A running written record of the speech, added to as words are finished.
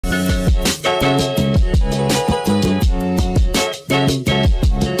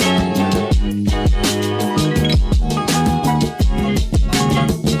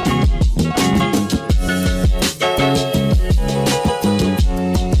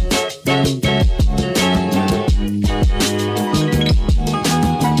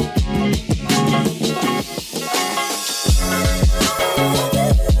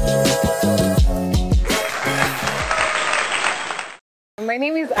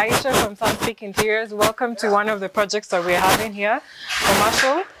Aisha from Sunspeak Interiors. Welcome to one of the projects that we're having here,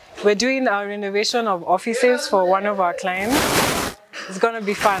 commercial. We're doing a renovation of offices for one of our clients. It's going to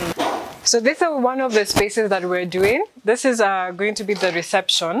be fun. So this is one of the spaces that we're doing. This is going to be the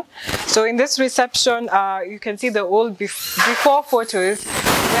reception. So in this reception, you can see the old before photos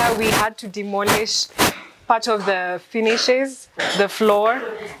where we had to demolish part of the finishes, the floor,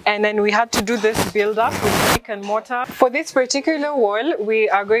 and then we had to do this build-up with brick and mortar. For this particular wall, we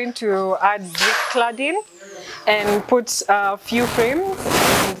are going to add brick cladding and put a few frames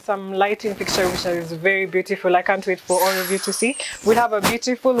and some lighting fixture, which is very beautiful. I can't wait for all of you to see. We'll have a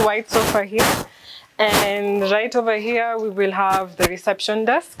beautiful white sofa here, and right over here we will have the reception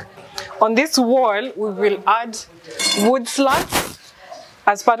desk. On this wall, we will add wood slats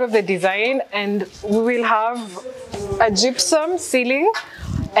as part of the design, and we will have a gypsum ceiling,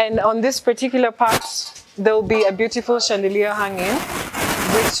 and on this particular part there will be a beautiful chandelier hanging,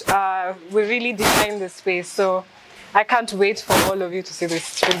 which will really define the space. So I can't wait for all of you to see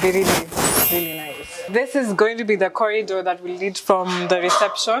this. It will be really, really nice. This is going to be the corridor that will lead from the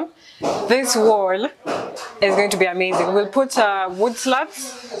reception. This wall is going to be amazing. We'll put wood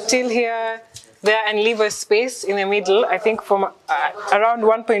slats till here, there, and leave a space in the middle, I think from around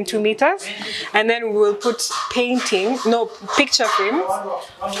 1.2 meters, and then we will put picture frames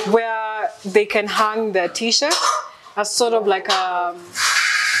where they can hang the t-shirts as sort of like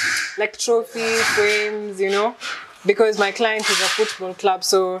trophy frames, you know, because my client is a football club,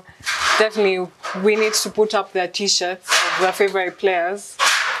 so definitely we need to put up their t-shirts of their favorite players.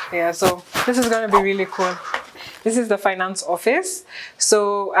 Yeah, so this is going to be really cool. This is the finance office.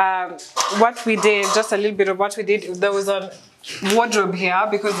 So what we did, just a little bit of what we did, there was a wardrobe here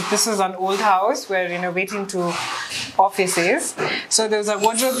because this is an old house. We're renovating to offices. So there's a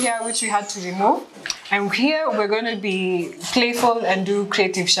wardrobe here which we had to remove. And here we're going to be playful and do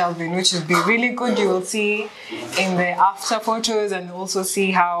creative shelving, which will be really good. You will see in the after photos and also see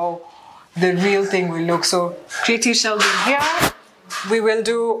how the real thing will look. So creative shelving here. We will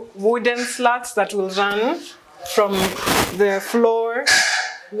do wooden slats that will run from the floor,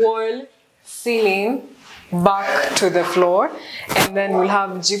 wall, ceiling, back to the floor. And then we'll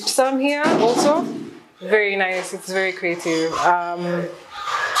have gypsum here also. Very nice, it's very creative.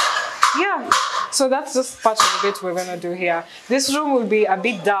 Yeah, so that's just part of the bit we're gonna do here. This room will be a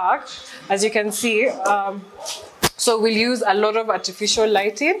bit dark, as you can see. So we'll use a lot of artificial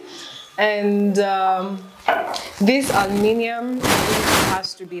lighting. And this aluminium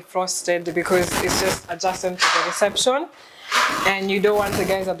has to be frosted because it's just adjacent to the reception, and you don't want the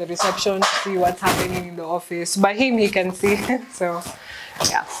guys at the reception to see what's happening in the office. By him, he can see. So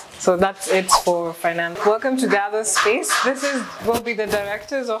yeah, so that's it for finance. Welcome to the other space. This will be the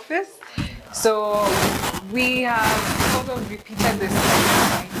director's office. So we have sort of repeated this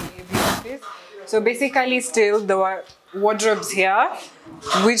in every office. So basically, still there were wardrobes here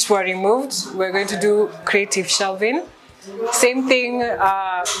which were removed. We're going to do creative shelving. Same thing,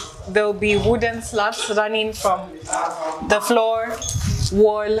 there'll be wooden slats running from the floor,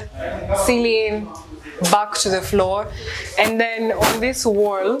 wall, ceiling, back to the floor. And then on this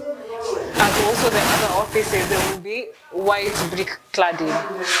wall, and also the other offices, there will be white brick cladding.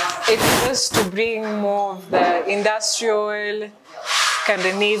 It's just to bring more of the industrial,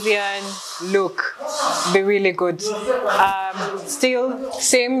 Scandinavian look. Be really good. Still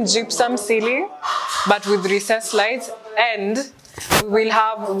same gypsum ceiling, but with recessed lights, and we will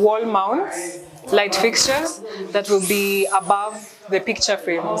have wall mounts, light fixtures that will be above the picture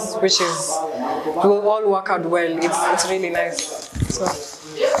frames, which will all work out well. It's really nice. So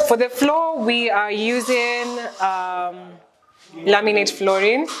for the floor, we are using laminate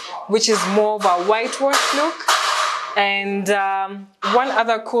flooring, which is more of a whitewash look. And one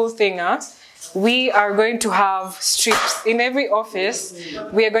other cool thing, we are going to have strips in every office.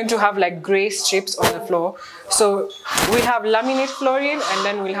 We are going to have like gray strips on the floor. So we have laminate flooring, and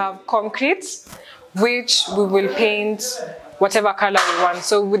then we'll have concrete, which we will paint whatever color we want.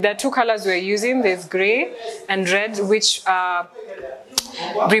 So with the two colors we're using, there's gray and red, which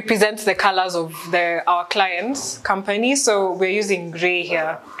represents the colors of our client's company. So we're using gray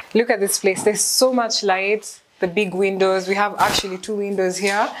here. Look at this place. There's so much light. The big windows. We have actually 2 windows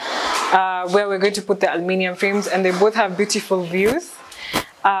here where we're going to put the aluminium frames, and they both have beautiful views.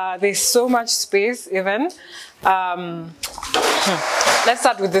 There's so much space even. Let's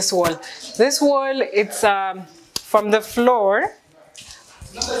start with this wall. This wall, it's from the floor.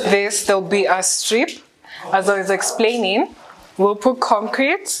 There'll be a strip, as I was explaining. We'll put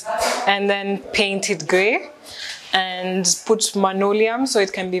concrete and then paint it gray and put linoleum so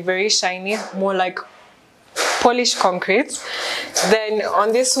it can be very shiny, more like polished concrete. Then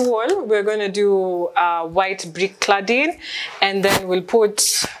on this wall, we're going to do white brick cladding, and then we'll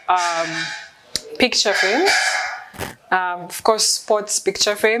put picture frames. Of course, sports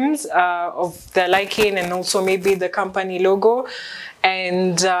picture frames of the liking, and also maybe the company logo.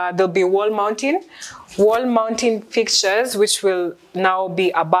 And there'll be wall mounting fixtures, which will now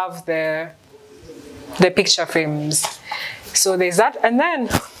be above the picture frames. So there's that, and then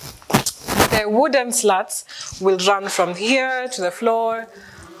the wooden slats will run from here to the floor,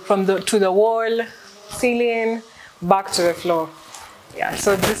 to the wall, ceiling, back to the floor. Yeah,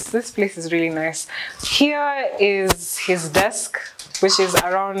 so this place is really nice. Here is his desk, which is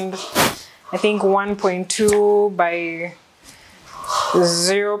around, I think, 1.2 by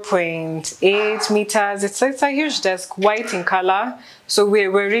 0.8 meters. It's a huge desk, white in color. So we're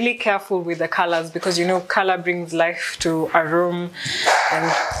really careful with the colors, because you know color brings life to a room.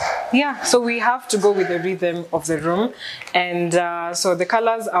 And yeah, so we have to go with the rhythm of the room. And so the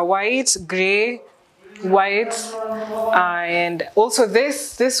colors are white, gray, white, and also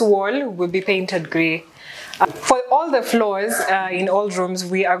this wall will be painted gray. For all the floors in all rooms,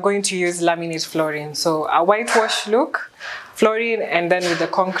 we are going to use laminate flooring. So a whitewash look flooring, and then with the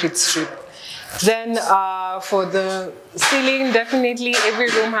concrete strip. Then for the ceiling, definitely every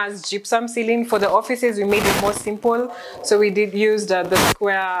room has gypsum ceiling. For the offices, we made it more simple. So we did use the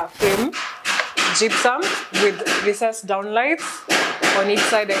square frame gypsum with recessed downlights on each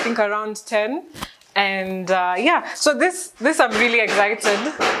side, I think around 10. And yeah, so this I'm really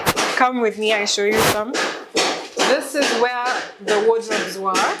excited. Come with me, I show you some. This is where the wardrobes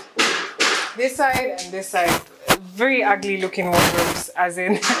were. This side and this side. Very ugly looking wardrobes, as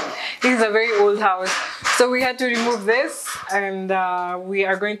in this is a very old house. So we had to remove this, and we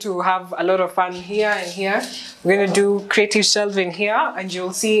are going to have a lot of fun here and here. We're going to do creative shelving here, and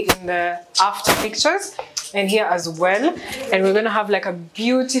you'll see in the after pictures, and here as well. And we're going to have like a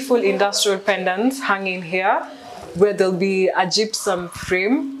beautiful industrial pendant hanging here, where there'll be a gypsum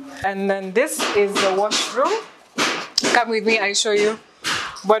frame. And then this is the washroom. Come with me, I show you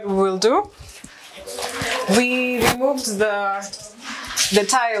what we will do. We removed the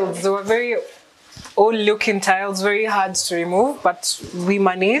tiles. They were very old looking tiles, very hard to remove, but we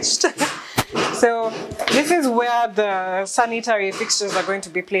managed. So this is where the sanitary fixtures are going to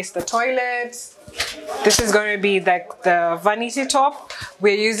be placed. The toilets. This is going to be like the vanity top.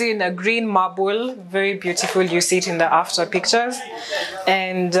 We're using a green marble, very beautiful. You see it in the after pictures.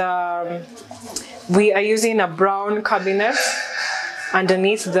 And we are using a brown cabinet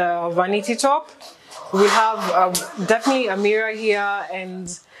underneath the vanity top. We have definitely a mirror here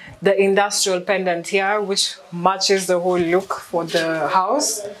and the industrial pendant here, which matches the whole look for the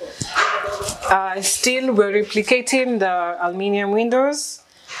house. Still, we're replicating the aluminium windows.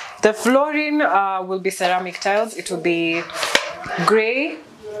 The flooring will be ceramic tiles. It will be gray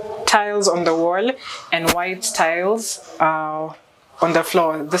tiles on the wall and white tiles on the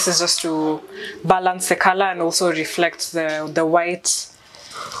floor. This is just to balance the color and also reflect the white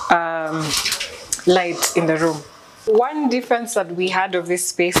light in the room. One difference that we had of this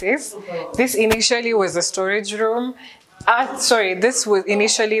space is this initially was a storage room. This was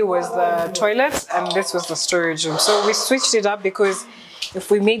initially was the toilet, and this was the storage room. So we switched it up, because if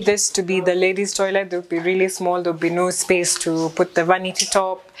we made this to be the ladies' toilet, it would be really small. There would be no space to put the vanity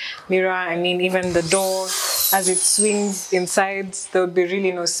top, mirror. I mean, even the door, as it swings inside, there would be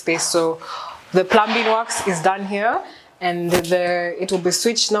really no space. So the plumbing works is done here. And it will be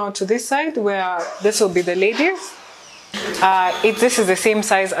switched now to this side, where this will be the ladies. This is the same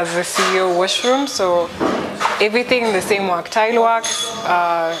size as the CEO washroom, so everything the same work. Tile work,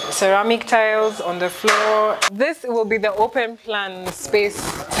 ceramic tiles on the floor. This will be the open plan space.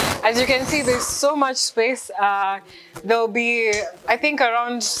 As you can see, there's so much space. There'll be, I think,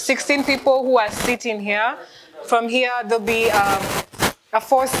 around 16 people who are sitting here. From here, there'll be a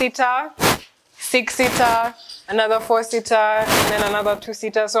 4-seater, 6-seater, another 4-seater, and then another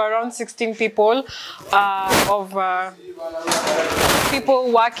 2-seater. So around 16 people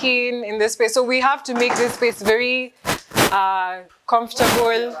people working in this space. So we have to make this space very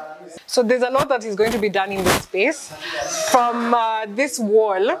comfortable. So there's a lot that is going to be done in this space. From this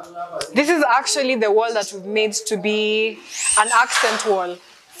wall, this is actually the wall that we've made to be an accent wall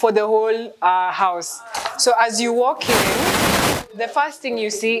for the whole house. So as you walk in, the first thing you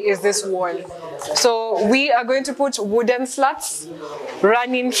see is this wall. So we are going to put wooden slats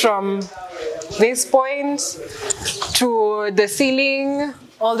running from this point to the ceiling,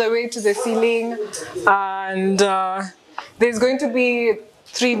 all the way to the ceiling. And there's going to be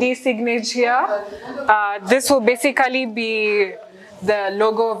 3D signage here. This will basically be the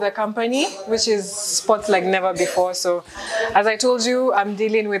logo of the company, which is sports like never before. So as I told you, I'm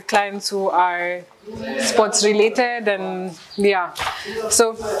dealing with clients who are sports related, and yeah.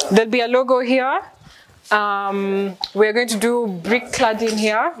 So there'll be a logo here. We're going to do brick cladding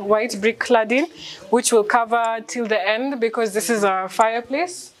here, white brick cladding, which will cover till the end because this is a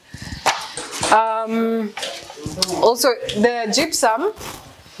fireplace. Also, the gypsum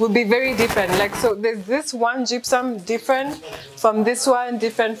will be very different. Like, so there's this one gypsum different from this one,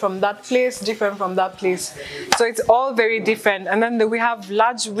 different from that place, different from that place. So it's all very different. And then we have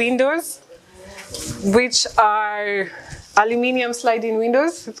large windows, which are aluminium sliding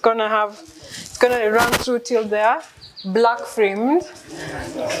windows. It's gonna run through till there, black framed.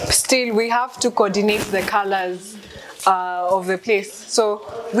 Still, we have to coordinate the colors of the place. So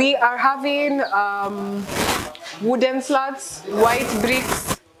we are having wooden slats, white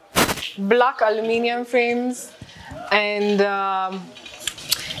bricks, black aluminium frames, and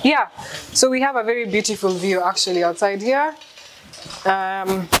yeah, so we have a very beautiful view actually outside here.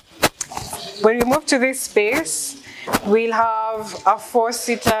 When we move to this space, we'll have a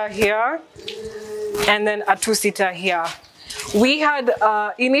 4-seater here and then a 2-seater here. We had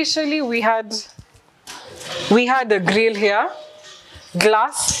initially we had a grill here,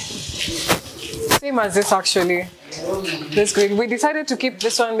 glass, same as this actually. This grill. We decided to keep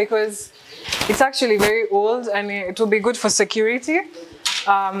this one because it's actually very old and it will be good for security.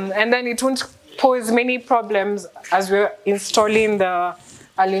 And then it won't pose many problems as we're installing the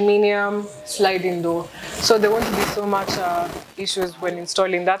aluminium sliding door. So there won't be so much issues when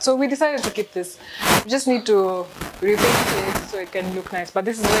installing that. So we decided to keep this. We just need to repaint it so it can look nice. But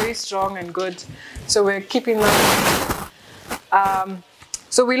this is very strong and good. So we're keeping that.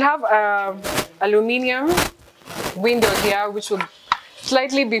 So we'll have aluminium window here, which will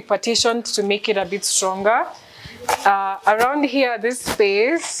slightly be partitioned to make it a bit stronger. Around here, this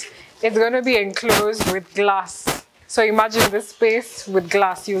space is going to be enclosed with glass. So imagine this space with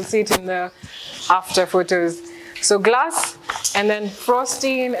glass. You'll see it in the after photos. So glass, and then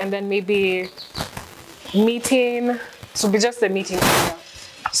frosting, and then maybe meeting. So it'll be just a meeting area.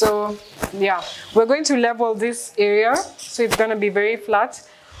 So yeah, we're going to level this area, so it's going to be very flat.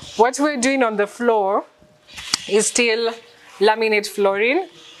 What we're doing on the floor is still laminate flooring.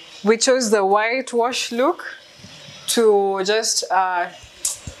 We chose the whitewash look to just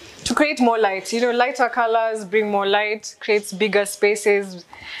to create more light. You know, lighter colors bring more light, creates bigger spaces,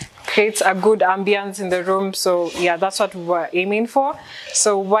 creates a good ambience in the room. So yeah, that's what we're aiming for.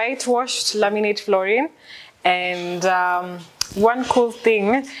 So whitewashed laminate flooring. And one cool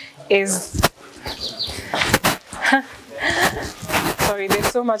thing is sorry,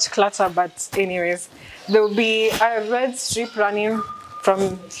 there's so much clutter, but anyways, there will be a red strip running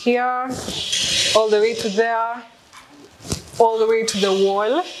from here all the way to there, all the way to the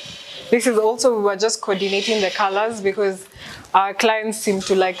wall. This is also, we were just coordinating the colors because our clients seem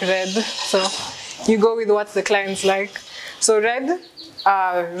to like red. So you go with what the clients like. So red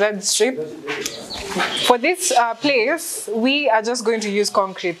strip. For this place, we are just going to use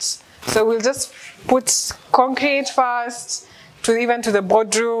concrete. So we'll just put concrete first, even to the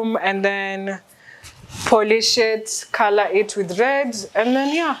boardroom, and then polish it, color it with red, and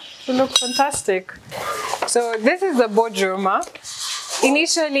then yeah, it will look fantastic. So this is the boardroom.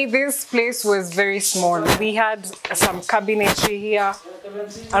 Initially, this place was very small. We had some cabinetry here,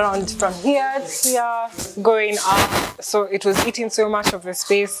 around from here to here, going up. So it was eating so much of the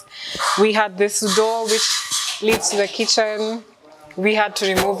space. We had this door which leads to the kitchen. We had to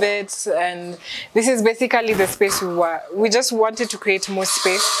remove it, and this is basically the space we just wanted to create more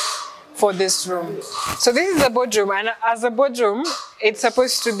space for this room. So this is the boardroom, and as a boardroom, it's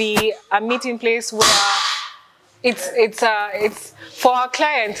supposed to be a meeting place where it's for our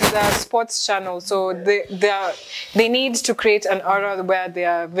clients, the sports channel. So they need to create an aura where they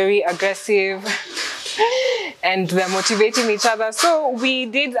are very aggressive and they're motivating each other. So we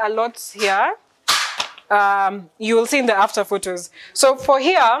did a lot here. You will see in the after photos. So for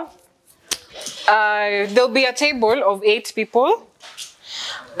here, there'll be a table of 8 people.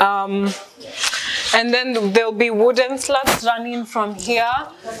 And then there'll be wooden slats running from here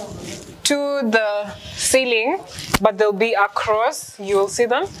to the ceiling, but they'll be across, you will see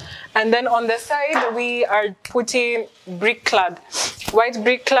them. And then on the side, we are putting brick clad, white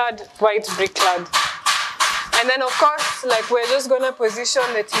brick clad, white brick clad. And then of course, like, we're just gonna position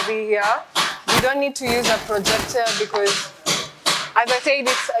the TV here. We don't need to use a projector because, as I said,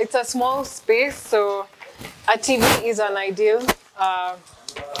 it's a small space, so a TV is an ideal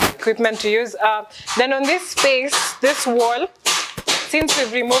equipment to use. Then on this space, this wall, since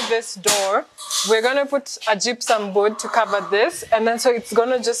we've removed this door, we're gonna put a gypsum board to cover this, and then so it's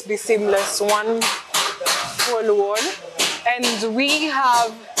gonna just be seamless, one whole wall. And we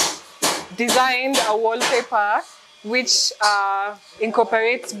have designed a wallpaper which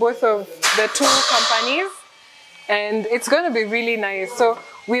incorporates both of the two companies, and it's going to be really nice. So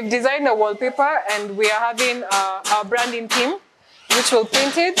we've designed a wallpaper, and we are having our branding team which will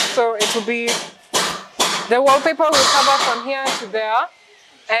paint it. So it will be, the wallpaper will cover from here to there,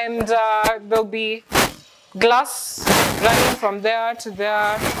 and there'll be glass running from there to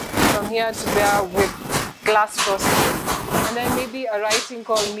there, from here to there, with glass frosting. And then maybe a writing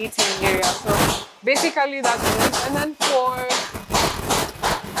called meeting area. So basically that's it. And then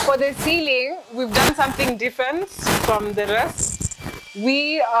for the ceiling, we've done something different from the rest.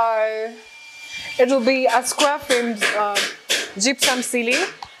 It will be a square framed gypsum ceiling.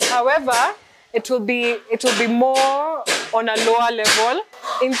 However, it will be more on a lower level.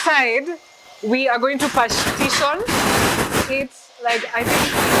 Inside, we are going to partition. It's like, I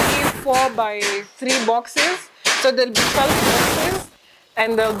think 4 by 3 boxes. So there'll be 12 boxes,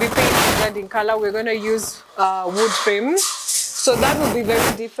 and they'll be painted red in color. We're going to use wood frames. So that will be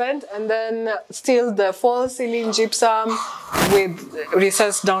very different. And then still the false ceiling gypsum with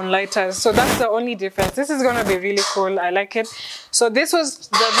recessed down lighters. So that's the only difference. This is going to be really cool. I like it. So this was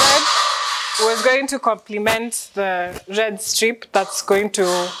the red. Was going to complement the red strip that's going to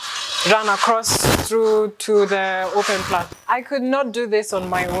run across through to the open plan. I could not do this on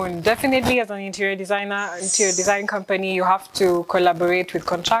my own. Definitely as an interior designer, interior design company, you have to collaborate with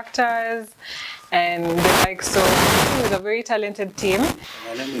contractors and the like. So with a very talented team.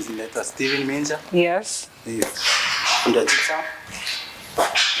 My name is Letter Steven Minja. Yes. I'm the gypsum.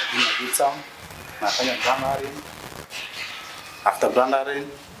 Nafanya branding. After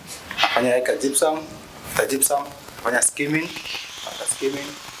branding, nafanya gypsum. After gypsum, nafanya skimming. After skimming,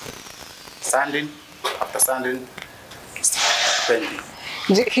 sanding. After sanding, painting.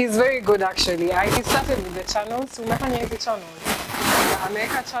 He's very good actually. He started with the channels. Unafanya hizi channels.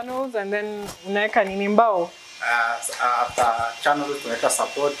 Ameweka channels and then unaweka nini mbao? After channels, tunaweka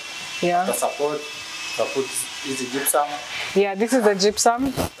support. Yeah. After support, we put easy gypsum. Yeah, this is the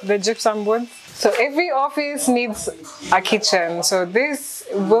gypsum board. So every office needs a kitchen. So this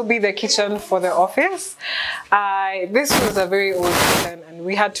will be the kitchen for the office. This was a very old kitchen, and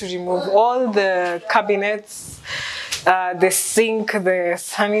we had to remove all the cabinets, the sink, the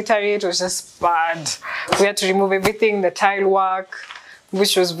sanitary. It was just bad. We had to remove everything, the tile work,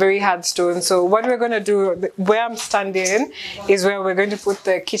 which was very hard stone. So what we're going to do, where I'm standing, is where we're going to put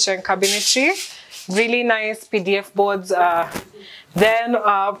the kitchen cabinetry. Really nice PDF boards. Then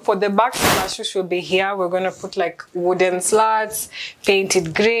for the backsplash will be here. We're going to put like wooden slats,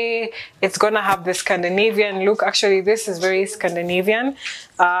 painted gray. It's going to have the Scandinavian look. Actually, this is very Scandinavian.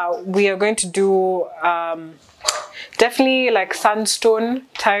 We are going to do definitely like sandstone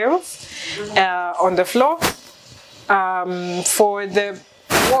tiles on the floor. For the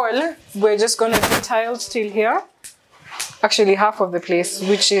wall, we're just going to do tiles still here. Actually, half of the place,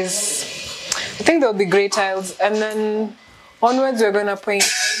 which is, I think there'll be gray tiles. And then onwards, we're going to paint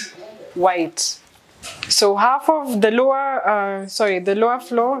white. So half of the lower,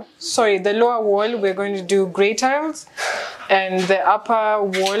 the lower wall, we're going to do gray tiles. And the upper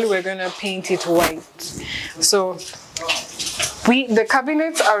wall, we're going to paint it white. So the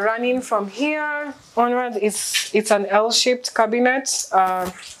cabinets are running from here onward. It's an L-shaped cabinet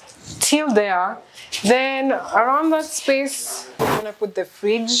till there. Then around that space, we're going to put the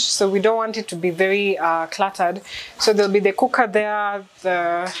fridge. So we don't want it to be very cluttered. So there'll be the cooker there.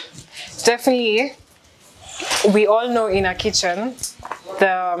 Definitely, we all know in a kitchen,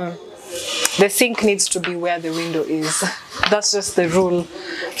 the sink needs to be where the window is. That's just the rule.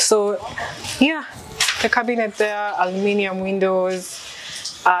 So yeah, the cabinet there, aluminium windows.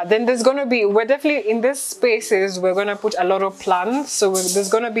 Then there's going to be, we're definitely in these spaces, we're going to put a lot of plants. So there's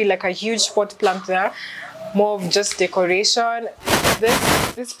going to be like a huge pot plant there, more of just decoration.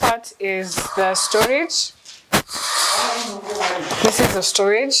 This part is the storage. This is the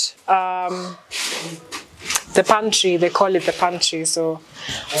storage. The pantry, they call it the pantry. So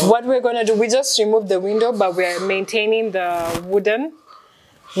what we're going to do, we just remove the window, but we're maintaining the wooden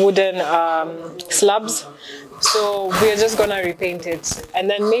slabs. So we're just going to repaint it. And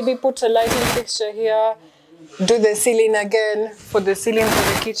then maybe put a lighting fixture here, do the ceiling again. For the ceiling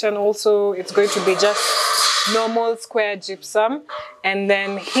for the kitchen also, it's going to be just normal square gypsum. And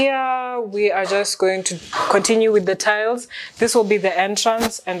then here we are just going to continue with the tiles. This will be the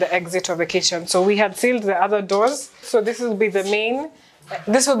entrance and the exit of the kitchen. So we had sealed the other doors. So this will be the main.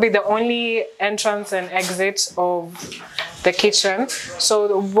 This will be the only entrance and exit of the kitchen.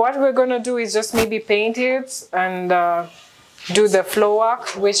 So what we're gonna do is just maybe paint it and do the floor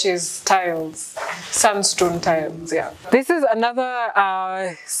work, which is tiles, sandstone tiles. Yeah. This is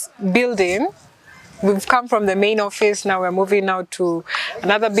another building. We've come from the main office, now we're moving out to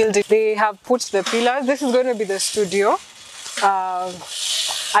another building. They have put the pillars. This is going to be the studio,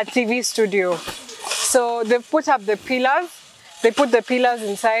 a TV studio. So they've put up the pillars. They put the pillars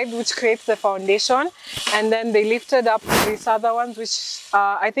inside, which creates the foundation. And then they lifted up these other ones, which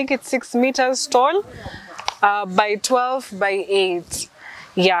I think it's 6 meters tall by 12 by 8.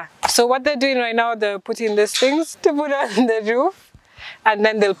 Yeah. So what they're doing right now, they're putting these things to put on the roof. And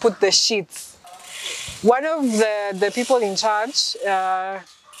then they'll put the sheets. One of the people in charge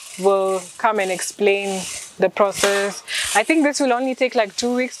will come and explain the process. I think this will only take like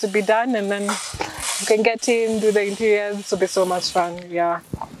 2 weeks to be done, and then you can get in, do the interiors. This will be so much fun, yeah.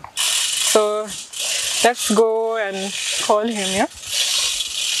 So let's go and call him, yeah?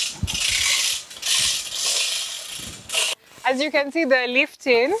 As you can see, they're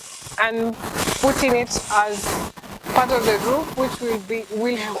lifting and putting it as part of the roof, which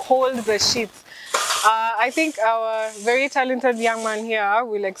will hold the sheets. I think our very talented young man here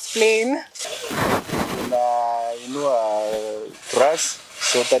will explain. Inua truss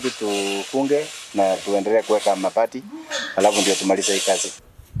so that tufunge na tuendelee kuweka mabati alafu ndio tumalize hii kazi.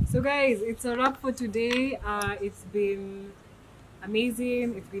 So guys, it's a wrap for today. It's been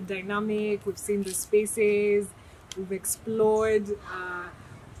amazing, it's been dynamic. We've seen the spaces, we've explored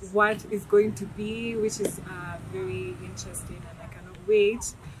what is going to be, which is very interesting, and I cannot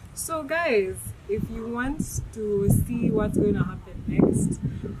wait. So guys, if you want to see what's going to happen next,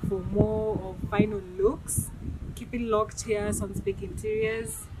 for more of final looks, keep it locked here, Sunspeak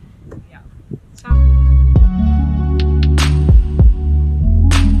Interiors. Yeah. Ciao.